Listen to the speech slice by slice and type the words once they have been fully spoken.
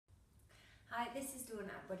Hi, this is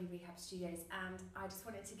Dawn at Body Rehab Studios, and I just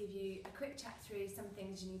wanted to give you a quick chat through some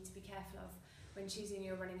things you need to be careful of when choosing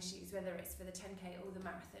your running shoes, whether it's for the 10K or the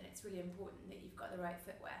marathon. It's really important that you've got the right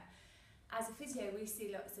footwear. As a physio, we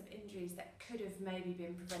see lots of injuries that could have maybe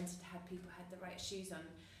been prevented had people had the right shoes on,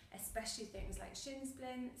 especially things like shin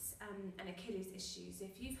splints and Achilles issues.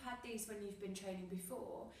 If you've had these when you've been training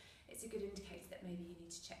before, it's a good indicator that maybe you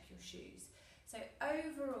need to check your shoes. So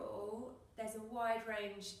overall, there's a wide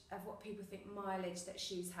range of what people think mileage that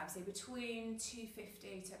shoes have. So between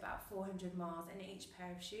 250 to about 400 miles in each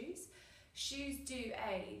pair of shoes. Shoes do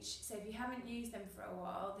age, so if you haven't used them for a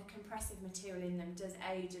while, the compressive material in them does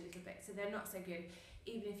age a little bit, so they're not so good,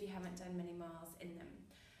 even if you haven't done many miles in them.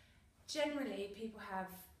 Generally, people have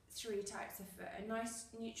three types of foot: a nice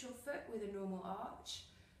neutral foot with a normal arch,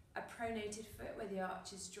 a pronated foot where the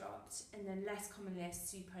arch is dropped, and then less commonly a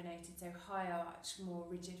supinated, so high arch, more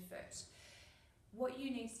rigid foot. What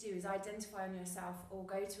you need to do is identify on yourself or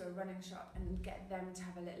go to a running shop and get them to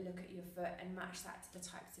have a little look at your foot and match that to the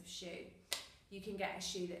types of shoe. You can get a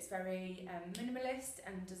shoe that's very minimalist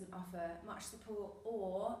and doesn't offer much support,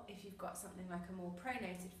 or if you've got something like a more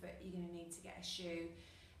pronated foot, you're going to need to get a shoe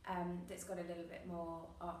that's got a little bit more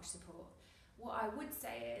arch support. What I would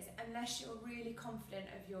say is, unless you're really confident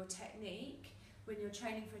of your technique, when you're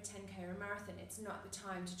training for a 10K or a marathon, it's not the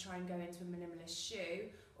time to try and go into a minimalist shoe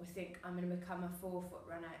or think I'm going to become a 4-foot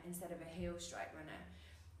runner instead of a heel strike runner.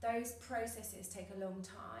 Those processes take a long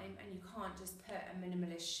time, and you can't just put a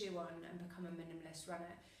minimalist shoe on and become a minimalist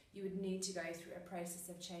runner. You would need to go through a process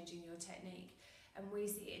of changing your technique, and we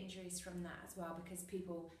see injuries from that as well, because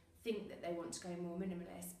people think that they want to go more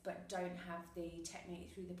minimalist but don't have the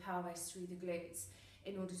technique through the pelvis, through the glutes,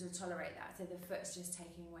 in order to tolerate that, so the foot's just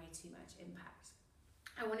taking way too much impact.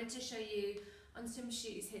 I wanted to show you on some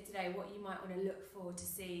shoes here today what you might want to look for to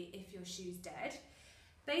see if your shoe's dead.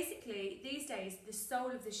 Basically, these days the sole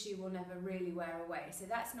of the shoe will never really wear away, so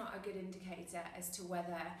that's not a good indicator as to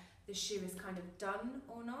whether the shoe is kind of done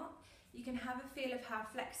or not. You can have a feel of how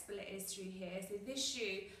flexible it is through here. So this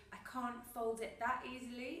shoe, I can't fold it that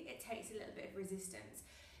easily, it takes a little bit of resistance.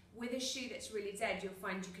 With a shoe that's really dead, you'll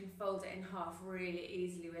find you can fold it in half really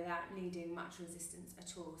easily without needing much resistance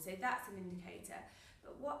at all. So that's an indicator.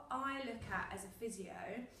 But what I look at as a physio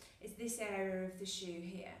is this area of the shoe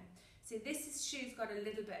here. So this shoe's got a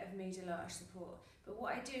little bit of medial arch support. But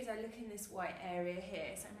what I do is I look in this white area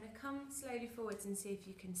here. So I'm going to come slowly forwards and see if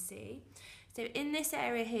you can see. So in this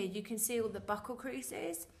area here, you can see all the buckle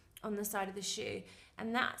creases on the side of the shoe.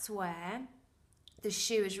 And that's where the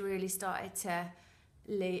shoe has really started to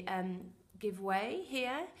give way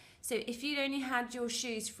here. So if you'd only had your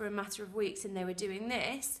shoes for a matter of weeks and they were doing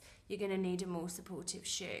this, you're going to need a more supportive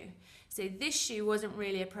shoe. So this shoe wasn't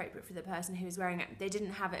really appropriate for the person who was wearing it. They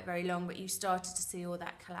didn't have it very long, but you started to see all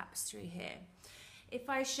that collapse through here. If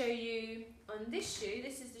I show you on this shoe,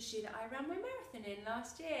 this is the shoe that I ran my marathon in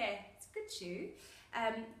last year. It's a good shoe,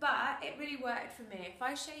 but it really worked for me. If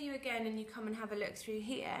I show you again and you come and have a look through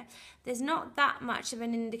here, there's not that much of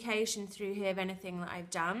an indication through here of anything that I've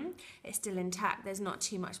done. It's still intact, there's not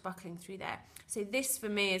too much buckling through there. So this for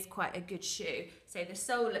me is quite a good shoe. So the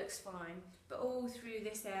sole looks fine, but all through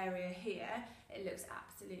this area here, it looks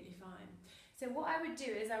absolutely fine. So what I would do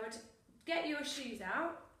is I would get your shoes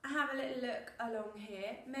out, have a little look along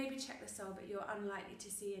here, maybe check the sole, but you're unlikely to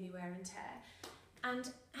see any wear and tear. And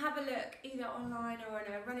have a look either online or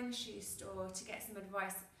in a running shoe store to get some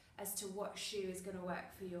advice as to what shoe is going to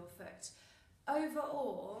work for your foot.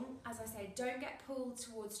 Overall, as I say, don't get pulled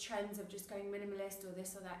towards trends of just going minimalist or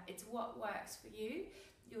this or that. It's what works for you.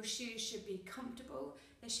 Your shoes should be comfortable.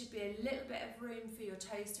 There should be a little bit of room for your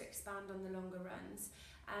toes to expand on the longer runs.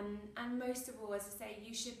 And most of all, as I say,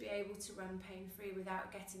 you should be able to run pain-free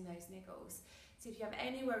without getting those niggles. So if you have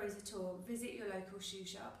any worries at all, visit your local shoe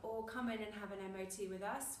shop or come in and have an MOT with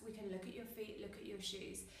us. We can look at your feet, look at your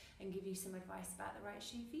shoes, and give you some advice about the right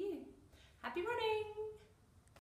shoe for you. Happy running!